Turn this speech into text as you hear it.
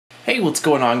what's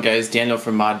going on, guys? Daniel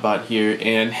from ModBot here,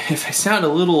 and if I sound a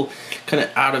little kind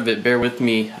of out of it, bear with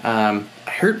me. I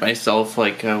hurt myself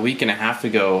like a week and a half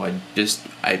ago.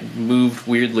 I moved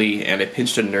weirdly and I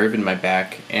pinched a nerve in my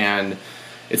back, and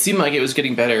it seemed like it was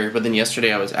getting better, but then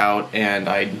yesterday I was out and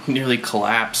I nearly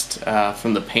collapsed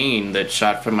from the pain that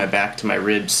shot from my back to my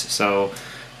ribs. So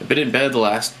I've been in bed the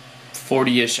last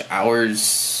 40-ish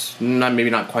hours, maybe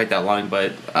not quite that long,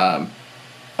 but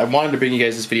I wanted to bring you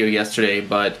guys this video yesterday,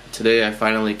 but today I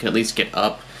finally can at least get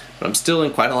up. But I'm still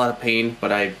in quite a lot of pain,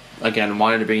 but I, again,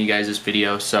 wanted to bring you guys this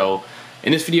video. So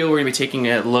in this video, we're going to be taking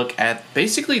a look at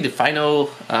basically the final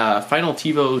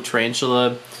Tevo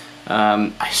Tarantula.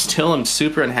 I still am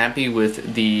super unhappy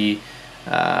with the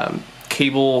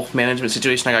cable management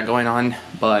situation I got going on,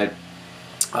 but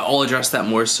I'll address that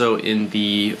more so in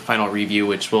the final review,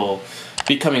 which will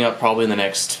be coming up probably in the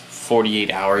next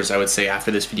 48 hours, I would say,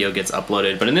 after this video gets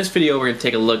uploaded. But in this video, we're going to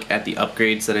take a look at the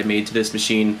upgrades that I made to this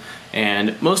machine,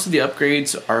 and most of the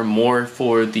upgrades are more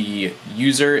for the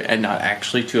user and not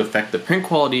actually to affect the print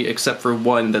quality, except for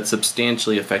one that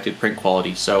substantially affected print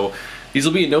quality. So these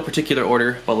will be in no particular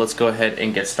order, but let's go ahead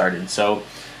and get started. So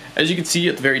as you can see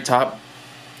at the very top,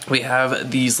 we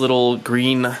have these little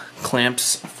green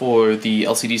clamps for the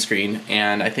LCD screen,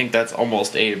 and I think that's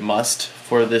almost a must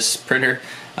for this printer.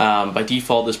 By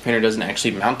default, this printer doesn't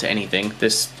actually mount to anything.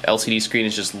 This LCD screen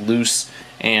is just loose,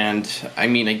 and I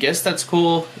mean, I guess that's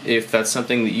cool if that's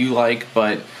something that you like,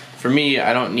 but for me,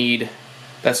 I don't need,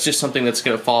 that's just something that's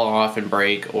gonna fall off and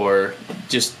break, or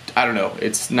just, I don't know,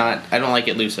 it's not, I don't like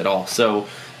it loose at all. So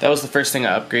that was the first thing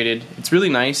I upgraded. It's really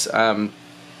nice.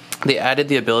 They added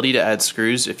the ability to add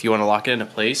screws if you want to lock it into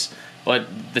place, but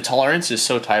the tolerance is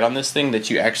so tight on this thing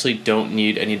that you actually don't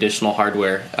need any additional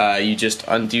hardware. You just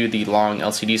undo the long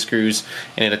LCD screws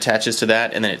and it attaches to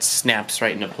that, and then it snaps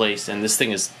right into place, and this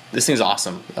thing is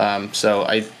awesome. So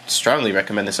I strongly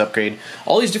recommend this upgrade.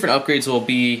 All these different upgrades will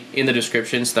be in the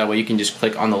description, so that way you can just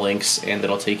click on the links and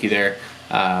it'll take you there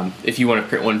if you want to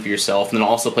print one for yourself. And then I'll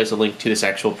also place a link to this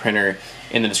actual printer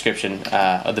in the description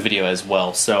of the video as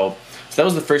well. So that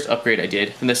was the first upgrade I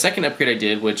did. And the second upgrade I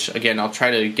did, which again I'll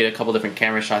try to get a couple different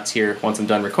camera shots here once I'm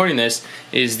done recording this,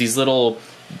 is these little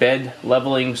bed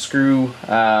leveling screw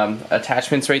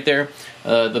attachments right there.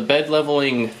 The bed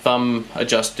leveling thumb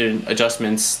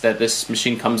adjustments that this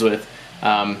machine comes with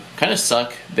kind of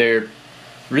suck. They're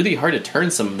really hard to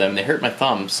turn, some of them. They hurt my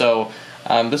thumb. So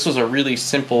this was a really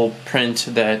simple print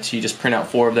that you just print out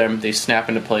 4 of them. They snap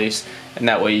into place, and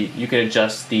that way you can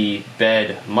adjust the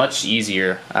bed much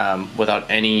easier without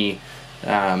any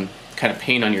kind of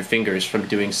pain on your fingers from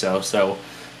doing so. So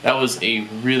that was a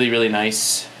really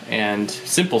nice and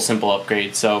simple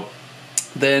upgrade. So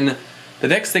then the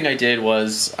next thing I did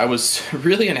was, I was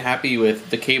really unhappy with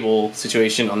the cable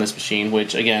situation on this machine,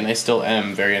 which again I still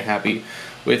am very unhappy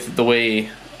with the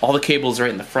way all the cables are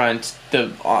right in the front.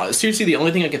 Seriously, the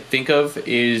only thing I could think of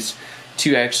is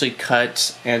to actually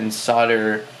cut and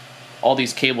solder all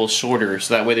these cables shorter,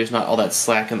 so that way there's not all that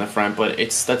slack in the front. But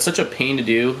that's such a pain to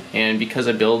do, and because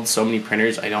I build so many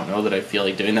printers, I don't know that I feel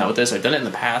like doing that with this. I've done it in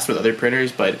the past with other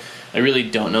printers, but I really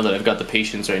don't know that I've got the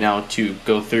patience right now to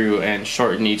go through and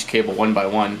shorten each cable one by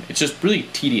one. It's just really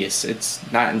tedious.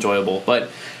 It's not enjoyable. But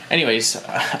anyways,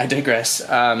 I digress.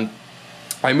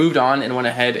 I moved on and went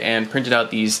ahead and printed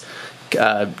out these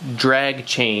drag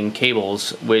chain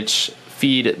cables, which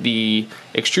feed the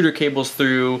extruder cables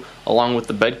through along with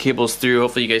the bed cables through.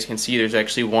 Hopefully you guys can see there's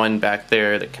actually one back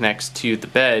there that connects to the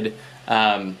bed.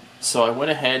 So I went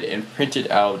ahead and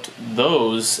printed out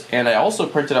those, and I also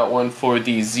printed out one for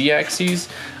the Z-axis,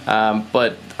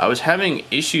 but I was having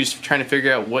issues trying to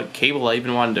figure out what cable I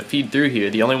even wanted to feed through here.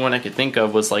 The only one I could think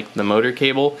of was like the motor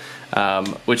cable,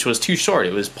 which was too short.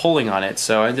 It was pulling on it,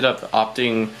 so I ended up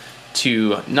opting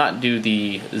to not do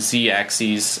the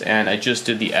Z-axis, and I just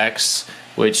did the X,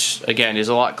 which again is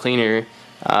a lot cleaner.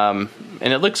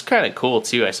 And it looks kind of cool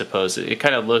too, I suppose. It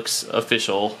kind of looks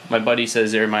official. My buddy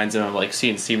says it reminds him of like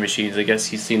CNC machines. I guess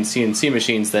he's seen CNC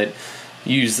machines that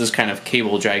use this kind of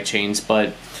cable drag chains.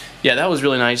 But yeah, that was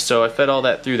really nice. So I fed all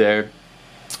that through there.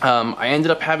 I ended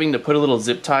up having to put a little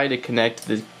zip tie to connect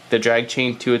the drag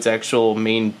chain to its actual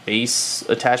main base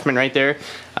attachment right there.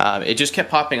 It just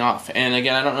kept popping off, and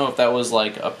again, I don't know if that was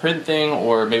like a print thing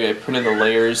or maybe I printed the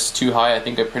layers too high. I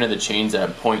think I printed the chains at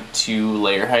 0.2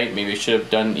 layer height. Maybe I should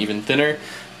have done even thinner,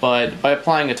 but by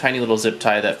applying a tiny little zip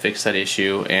tie, that fixed that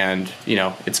issue, and you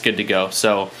know, it's good to go.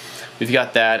 So we've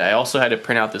got that. I also had to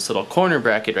print out this little corner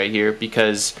bracket right here,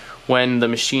 because when the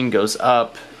machine goes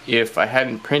up, if I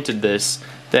hadn't printed this,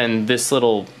 then this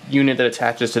little unit that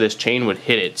attaches to this chain would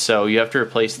hit it. So you have to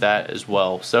replace that as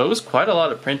well. So it was quite a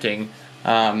lot of printing.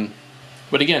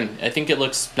 But again, I think it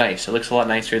looks nice. It looks a lot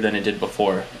nicer than it did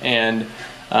before. And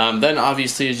then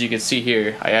obviously, as you can see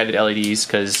here, I added LEDs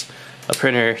because a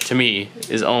printer, to me,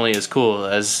 is only as cool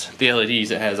as the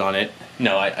LEDs it has on it.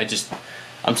 No,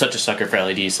 I'm such a sucker for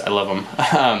LEDs. I love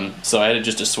them. So I added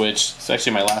just a switch. It's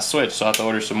actually my last switch, so I'll have to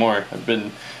order some more. I've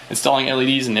been installing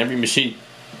LEDs in every machine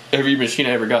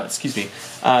I ever got. Excuse me.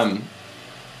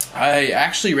 I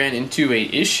actually ran into a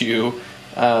issue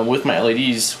with my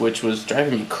LEDs, which was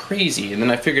driving me crazy. And then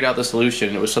I figured out the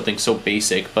solution. It was something so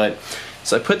basic, but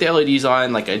so I put the LEDs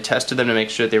on. Like, I tested them to make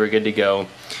sure that they were good to go.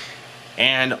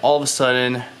 And all of a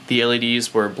sudden, the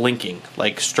LEDs were blinking,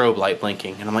 like strobe light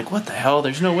blinking. And I'm like, what the hell?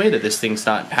 There's no way that this thing's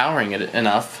not powering it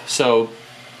enough. So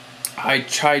I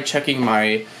tried checking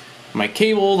my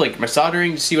cable, like my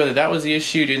soldering, to see whether that was the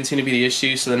issue. Didn't seem to be the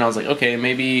issue. So then I was like, okay,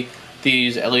 maybe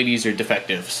these LEDs are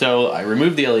defective. So I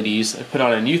removed the LEDs, I put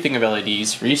on a new thing of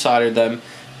LEDs, resoldered them,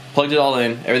 plugged it all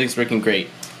in, everything's working great.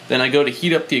 Then I go to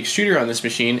heat up the extruder on this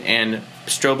machine, and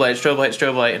strobe light, strobe light,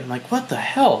 strobe light, and I'm like, what the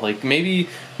hell? Like, maybe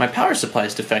my power supply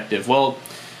is defective. Well,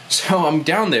 so I'm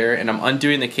down there, and I'm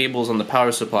undoing the cables on the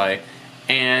power supply,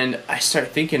 and I start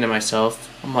thinking to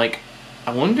myself, I'm like,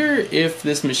 I wonder if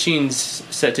this machine's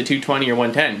set to 220 or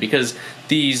 110, because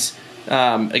these,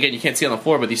 again, you can't see on the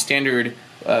floor, but these standard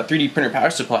 3D printer power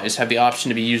supplies have the option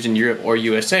to be used in Europe or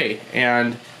USA,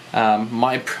 and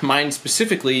mine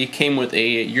specifically came with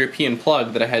a European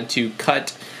plug that I had to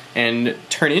cut and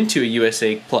turn into a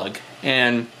USA plug.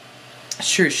 And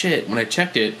sure as shit, when I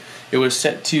checked it, it was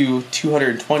set to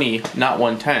 220, not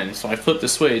 110. So I flipped the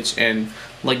switch, and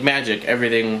like magic,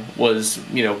 everything was,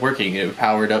 working. It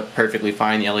powered up perfectly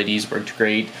fine. The LEDs worked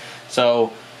great.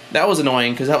 So that was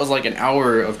annoying, because that was like an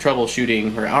hour of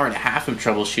troubleshooting, or hour and a half of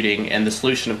troubleshooting, and the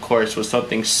solution, of course, was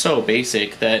something so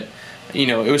basic that,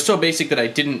 it was so basic that I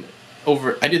didn't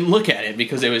look at it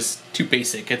because it was too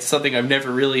basic. It's something I've never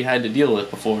really had to deal with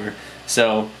before.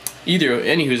 So,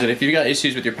 anywho's, if you've got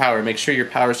issues with your power, make sure your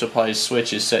power supply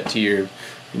switch is set to your,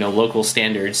 local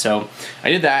standard. So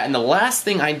I did that, and the last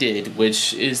thing I did,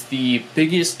 which is the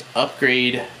biggest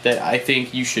upgrade that I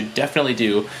think you should definitely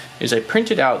do, is I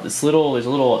printed out there's a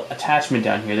little attachment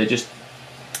down here that just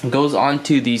goes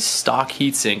onto the stock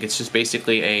heatsink. It's just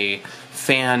basically a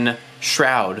fan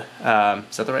shroud.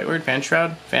 Is that the right word? Fan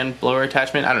shroud? Fan blower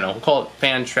attachment? I don't know. We'll call it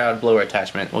fan shroud blower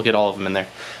attachment. We'll get all of them in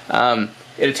there.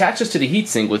 It attaches to the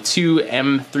heatsink with two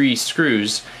M3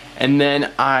 screws, and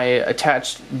then I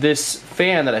attached this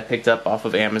fan that I picked up off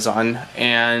of Amazon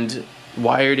and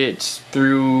wired it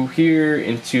through here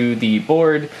into the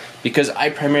board, because I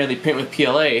primarily print with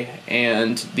PLA,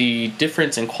 and the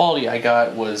difference in quality I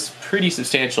got was pretty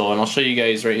substantial, and I'll show you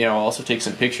guys right now. I'll also take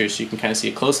some pictures so you can kind of see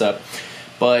a close-up.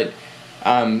 But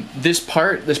this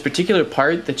particular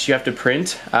part that you have to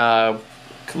print, a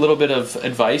little bit of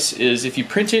advice is, if you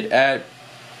print it at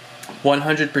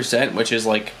 100%, which is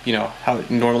like, how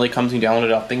it normally comes when you download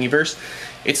it off Thingiverse,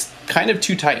 it's kind of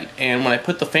too tight, and when I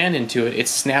put the fan into it, it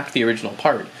snapped the original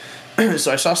part.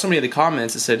 So I saw somebody in the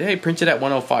comments that said, hey, print it at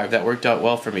 105. That worked out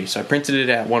well for me. So I printed it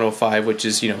at 105, which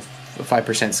is, a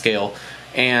 5% scale,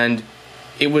 and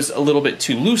it was a little bit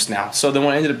too loose now. So then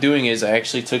what I ended up doing is I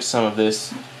actually took some of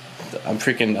this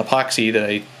freaking epoxy that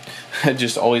I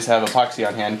just always have epoxy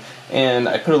on hand, and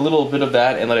I put a little bit of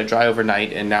that and let it dry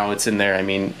overnight, and now it's in there. I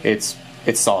mean, it's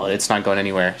solid. It's not going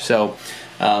anywhere. So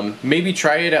maybe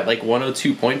try it at like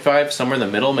 102.5, somewhere in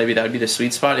the middle. Maybe that would be the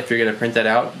sweet spot if you're going to print that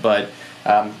out. But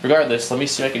regardless, let me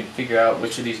see if I can figure out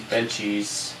which of these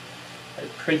benchies I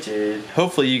printed.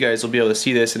 Hopefully you guys will be able to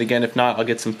see this, and again, if not, I'll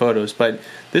get some photos. But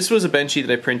this was a benchy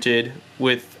that I printed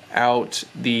without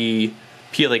the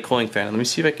PLA cooling fan. Let me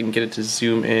see if I can get it to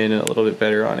zoom in a little bit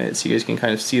better on it so you guys can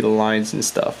kind of see the lines and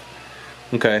stuff.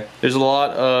 Okay, there's a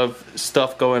lot of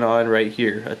stuff going on right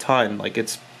here, a ton. Like,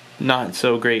 it's not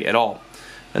so great at all.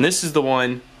 And this is the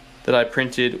one that I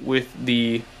printed with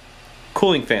the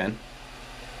cooling fan.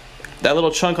 That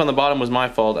little chunk on the bottom was my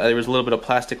fault. There was a little bit of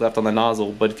plastic left on the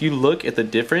nozzle, but if you look at the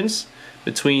difference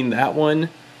between that one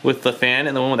with the fan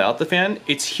and the one without the fan,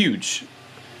 it's huge.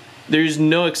 There's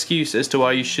no excuse as to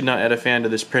why you should not add a fan to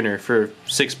this printer for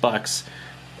 $6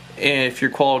 if your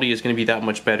quality is going to be that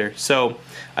much better. So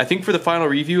I think for the final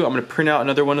review, I'm going to print out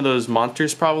another one of those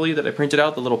monsters probably that I printed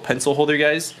out, the little pencil holder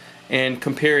guys, and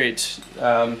compare it,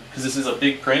 because this is a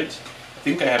big print. I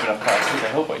think I have enough plastic,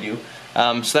 I hope I do.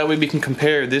 So that way we can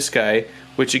compare this guy,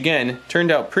 which again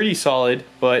turned out pretty solid,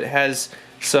 but has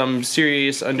some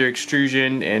serious under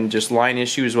extrusion and just line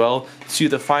issue as well, to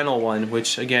the final one,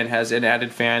 which again has an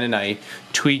added fan, and I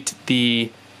tweaked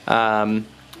the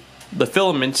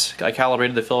filament. I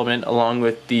calibrated the filament along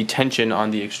with the tension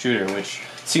on the extruder, which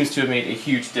seems to have made a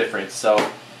huge difference.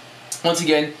 So Once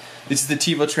again, this is the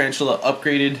Tevo Tarantula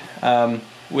upgraded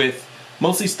with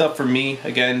mostly stuff for me.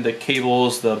 Again, the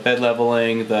cables, the bed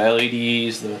leveling, the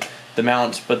LEDs, the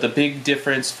mount, but the big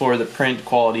difference for the print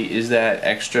quality is that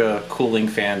extra cooling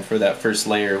fan for that first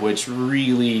layer, which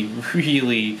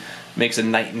really makes a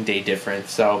night and day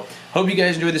difference. So hope you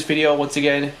guys enjoyed this video. Once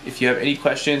again, if you have any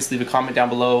questions, leave a comment down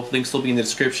below. Links will be in the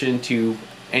description to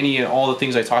any and all the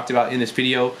things I talked about in this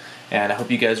video. And I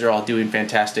hope you guys are all doing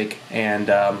fantastic, and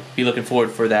be looking forward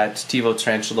for that Tevo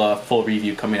Tarantula full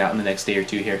review coming out in the next day or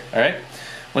two here. Alright?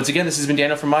 Once again, this has been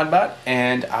Daniel from ModBot,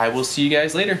 and I will see you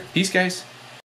guys later. Peace, guys.